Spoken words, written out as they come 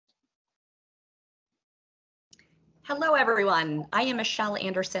Hello, everyone. I am Michelle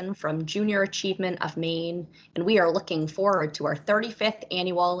Anderson from Junior Achievement of Maine, and we are looking forward to our 35th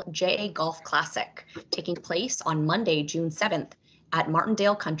annual JA Golf Classic, taking place on Monday, June 7th at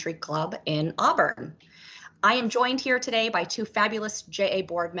Martindale Country Club in Auburn. I am joined here today by two fabulous JA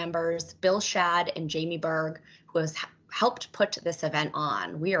board members, Bill Shad and Jamie Berg, who has helped put this event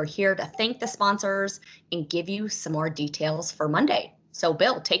on. We are here to thank the sponsors and give you some more details for Monday. So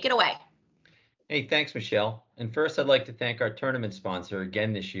Bill, take it away. Hey, thanks, Michelle. And first, I'd like to thank our tournament sponsor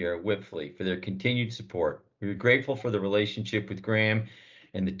again this year, Wipfli, for their continued support. We're grateful for the relationship with Graham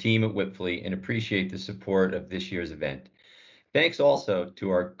and the team at Wipfli and appreciate the support of this year's event. Thanks also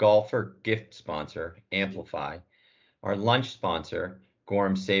to our golfer gift sponsor, Amplify, our lunch sponsor,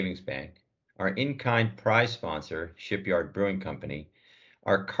 Gorham Savings Bank, our in-kind prize sponsor, Shipyard Brewing Company,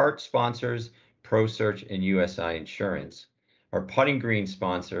 our cart sponsors, ProSearch and USI Insurance, our putting green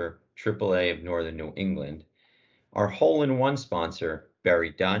sponsor, AAA of Northern New England, our hole-in-one sponsor, Barry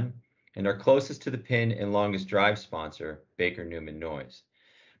Dunn, and our closest to the pin and longest drive sponsor, Baker Newman Noise.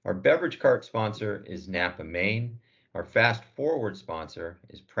 Our beverage cart sponsor is Napa, Maine. Our fast forward sponsor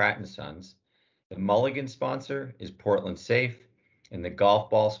is Pratt & Sons. The mulligan sponsor is Portland Safe, and the golf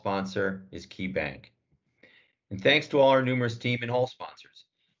ball sponsor is Key Bank. And thanks to all our numerous team and hole sponsors.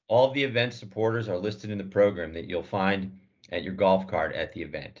 All of the event supporters are listed in the program that you'll find at your golf cart at the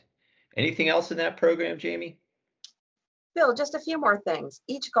event. Anything else in that program, Jamie? Bill, just a few more things.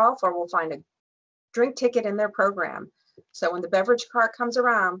 Each golfer will find a drink ticket in their program. So when the beverage cart comes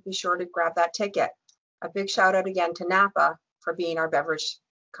around, be sure to grab that ticket. A big shout out again to Napa for being our beverage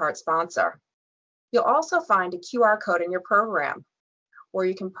cart sponsor. You'll also find a QR code in your program where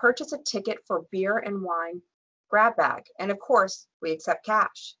you can purchase a ticket for beer and wine grab bag. And of course, we accept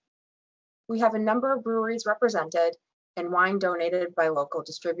cash. We have a number of breweries represented and wine donated by local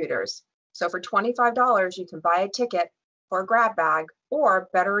distributors. So for $25, you can buy a ticket for a grab bag, or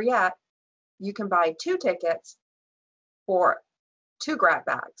better yet, you can buy 2 tickets for 2 grab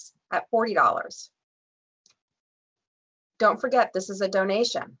bags at $40. Don't forget, this is a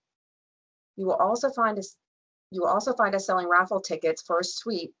donation. You will also find us selling raffle tickets for a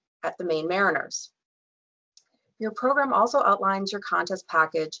suite at the Maine Mariners. Your program also outlines your contest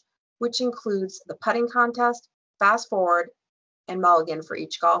package, which includes the putting contest, fast forward, and mulligan for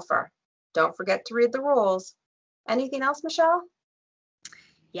each golfer. Don't forget to read the rules. Anything else, Michelle?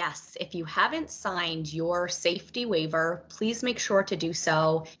 Yes, if you haven't signed your safety waiver, please make sure to do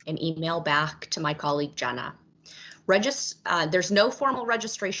so and email back to my colleague Jenna. There's no formal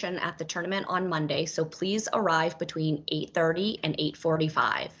registration at the tournament on Monday, so please arrive between 8:30 and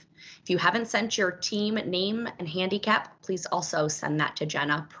 8:45. If you haven't sent your team name and handicap, please also send that to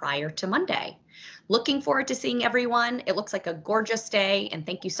Jenna prior to Monday. Looking forward to seeing everyone. It looks like a gorgeous day, and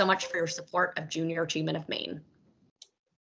thank you so much for your support of Junior Achievement of Maine.